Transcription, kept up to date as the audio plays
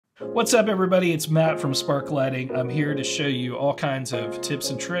What's up, everybody? It's Matt from SPRK Lighting. I'm here to show you all kinds of tips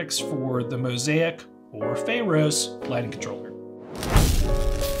and tricks for the Mosaic or Pharos lighting controller.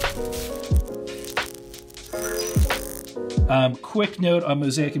 Quick note on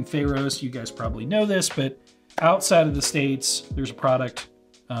Mosaic and Pharos, you guys probably know this, but outside of the States, there's a product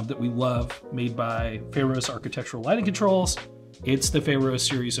that we love made by Pharos Architectural Lighting Controls. It's the Pharos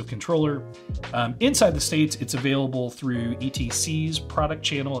series of controller. Inside the States, it's available through ETC's product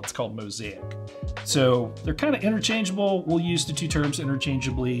channel. It's called Mosaic. So they're kind of interchangeable. We'll use the two terms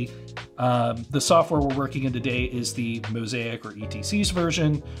interchangeably. The software we're working in today is the Mosaic or ETC's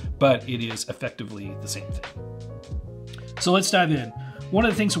version, but it is effectively the same thing. So let's dive in. One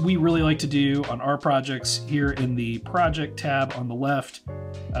of the things we really like to do on our projects here in the project tab on the left,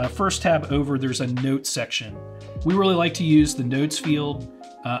 first tab over, there's a notes section. We really like to use the notes field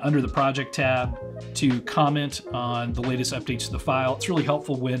under the project tab to comment on the latest updates to the file. It's really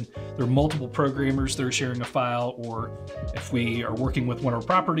helpful when there are multiple programmers that are sharing a file, or if we are working with one of our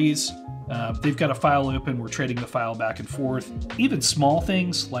properties, they've got a file open, we're trading the file back and forth. Even small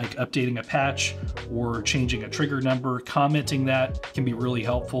things like updating a patch or changing a trigger number, commenting that can be really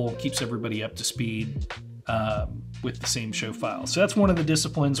helpful, keeps everybody up to speed with the same show file. So that's one of the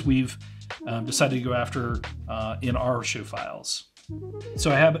disciplines we've decided to go after in our show files.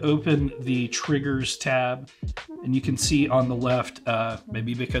 So I have open the triggers tab, and you can see on the left,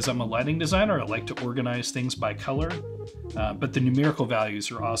 maybe because I'm a lighting designer, I like to organize things by color, but the numerical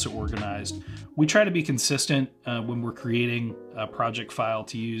values are also organized. We try to be consistent when we're creating a project file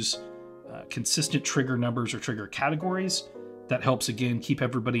to use consistent trigger numbers or trigger categories. That helps, again, keep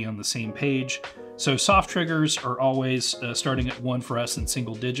everybody on the same page. So soft triggers are always starting at 1 for us in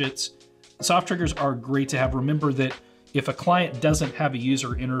single digits. Soft triggers are great to have. Remember that if a client doesn't have a user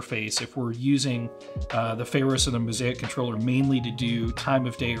interface, if we're using the Pharos or the Mosaic controller mainly to do time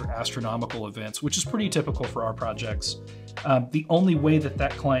of day or astronomical events, which is pretty typical for our projects, the only way that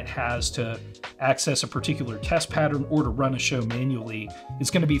that client has to access a particular test pattern or to run a show manually is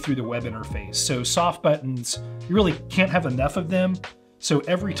going to be through the web interface. So soft buttons, you really can't have enough of them. So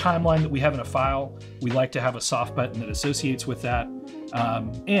every timeline that we have in a file, we like to have a soft button that associates with that.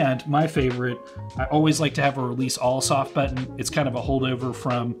 And my favorite, I always like to have a release all soft button. It's kind of a holdover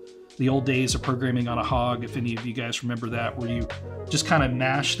from the old days of programming on a hog, if any of you guys remember that, where you just kind of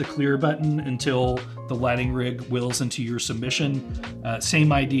mash the clear button until the lighting rig wills into your submission.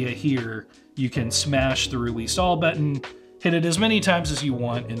 Same idea here. You can smash the release all button, hit it as many times as you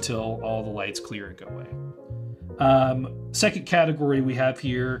want until all the lights clear and go away. Second category we have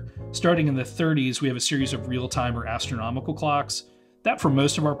here, starting in the 30s, we have a series of real-time or astronomical clocks. That, for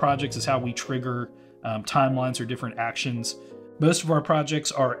most of our projects, is how we trigger timelines or different actions. Most of our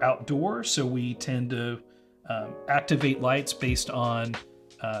projects are outdoor, so we tend to activate lights based on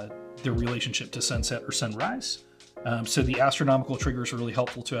their relationship to sunset or sunrise. So the astronomical triggers are really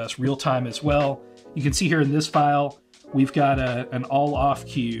helpful to us. Real-time as well. You can see here in this file, we've got an all-off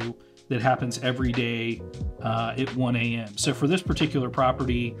cue that happens every day at 1 a.m. So for this particular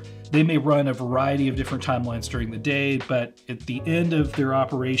property, they may run a variety of different timelines during the day, but at the end of their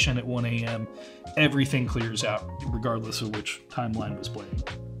operation at 1 a.m., everything clears out regardless of which timeline was playing.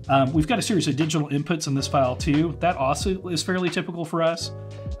 We've got a series of digital inputs in this file too. That also is fairly typical for us.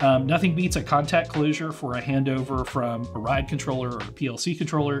 Nothing beats a contact closure for a handover from a ride controller or a PLC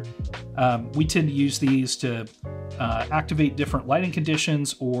controller. We tend to use these to activate different lighting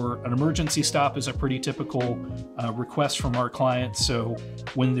conditions, or an emergency stop is a pretty typical request from our clients. So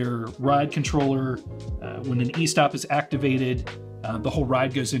when their ride controller, when an e-stop is activated, the whole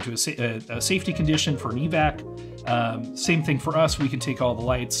ride goes into a safety condition for an evac. Same thing for us, we can take all the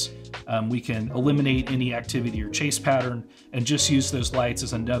lights, we can eliminate any activity or chase pattern, and just use those lights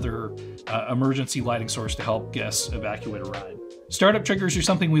as another emergency lighting source to help guests evacuate a ride. Startup triggers are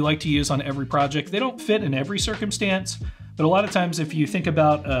something we like to use on every project. They don't fit in every circumstance, but a lot of times if you think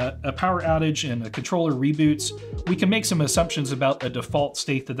about a power outage and a controller reboots, we can make some assumptions about a default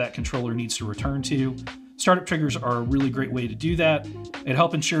state that that controller needs to return to. Startup triggers are a really great way to do that. It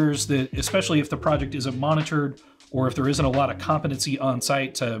helps ensures that, especially if the project isn't monitored or if there isn't a lot of competency on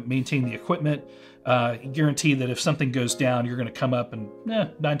site to maintain the equipment, guarantee that if something goes down, you're going to come up and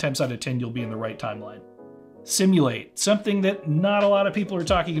 9 times out of 10, you'll be in the right timeline. Simulate, something that not a lot of people are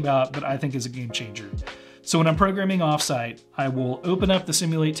talking about, but I think is a game changer. So when I'm programming offsite, I will open up the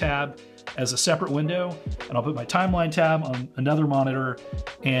Simulate tab as a separate window, and I'll put my timeline tab on another monitor,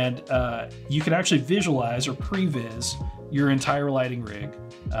 and you can actually visualize or previs your entire lighting rig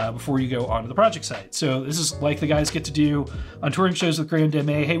before you go onto the project site. So this is like the guys get to do on touring shows with Grand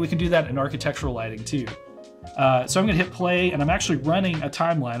MA. Hey, we can do that in architectural lighting too. So I'm gonna hit play, and I'm actually running a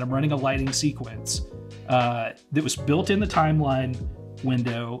timeline. I'm running a lighting sequence that was built in the timeline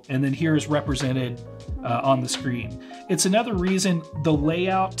window, and then here is represented on the screen. It's another reason the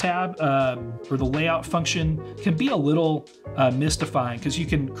layout tab or the layout function can be a little mystifying, because you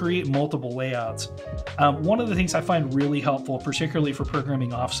can create multiple layouts. One of the things I find really helpful, particularly for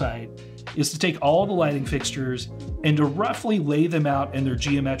programming offsite, is to take all the lighting fixtures and to roughly lay them out in their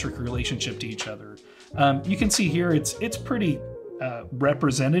geometric relationship to each other. You can see here it's pretty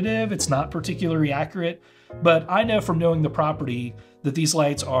representative. It's not particularly accurate, but I know from knowing the property that these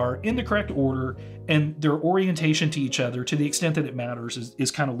lights are in the correct order, and their orientation to each other, to the extent that it matters,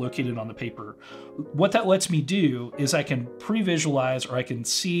 is kind of located on the paper. What that lets me do is I can pre-visualize, or I can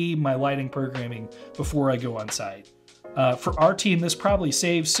see my lighting programming before I go on site. For our team, this probably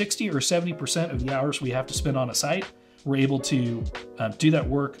saves 60 or 70% of the hours we have to spend on a site. We're able to do that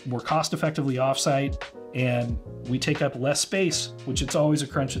work more cost effectively offsite, and we take up less space, which it's always a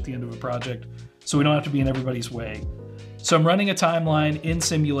crunch at the end of a project, so we don't have to be in everybody's way. So I'm running a timeline in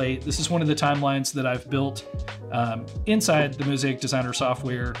Simulate. This is one of the timelines that I've built inside the Mosaic Designer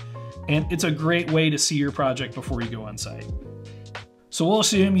software, and it's a great way to see your project before you go on site. So we'll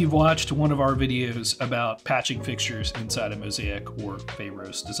assume you've watched one of our videos about patching fixtures inside of Mosaic or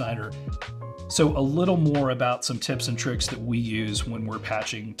Pharos Designer. So a little more about some tips and tricks that we use when we're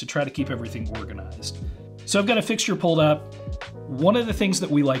patching to try to keep everything organized. So I've got a fixture pulled up. One of the things that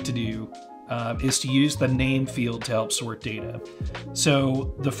we like to do is to use the name field to help sort data.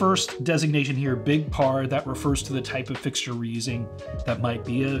 So the first designation here, big par, that refers to the type of fixture we're using. That might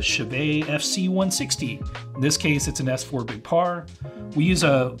be a Chauvet FC160. In this case, it's an S4 big par. We use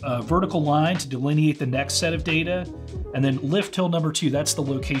a vertical line to delineate the next set of data, and then lift till number 2, that's the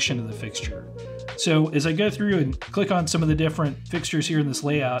location of the fixture. So as I go through and click on some of the different fixtures here in this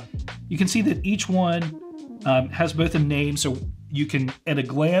layout, you can see that each one has both a name, so you can at a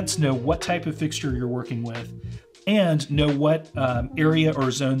glance know what type of fixture you're working with and know what area or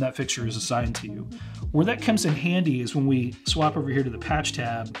zone that fixture is assigned to. Where that comes in handy is when we swap over here to the patch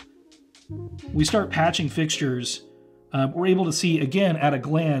tab, we start patching fixtures. We're able to see, again, at a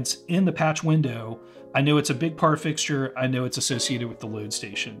glance in the patch window, I know it's a big par fixture, I know it's associated with the load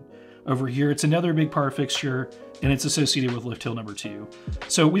station. Over here, it's another big par fixture, and it's associated with lift hill number 2.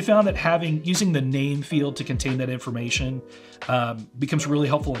 So we found that using the name field to contain that information becomes really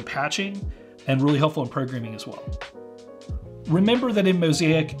helpful in patching and really helpful in programming as well. Remember that in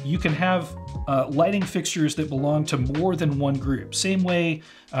Mosaic, you can have lighting fixtures that belong to more than one group. Same way,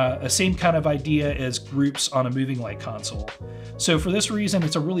 same kind of idea as groups on a moving light console. So for this reason,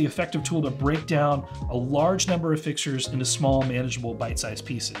 it's a really effective tool to break down a large number of fixtures into small, manageable, bite-sized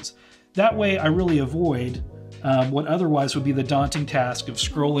pieces. That way, I really avoid what otherwise would be the daunting task of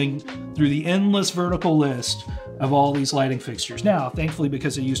scrolling through the endless vertical list of all these lighting fixtures. Now, thankfully,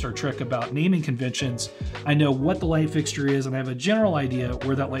 because I used our trick about naming conventions, I know what the light fixture is and I have a general idea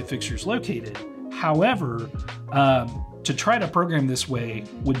where that light fixture is located. However, to try to program this way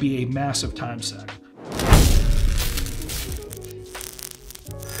would be a massive time suck.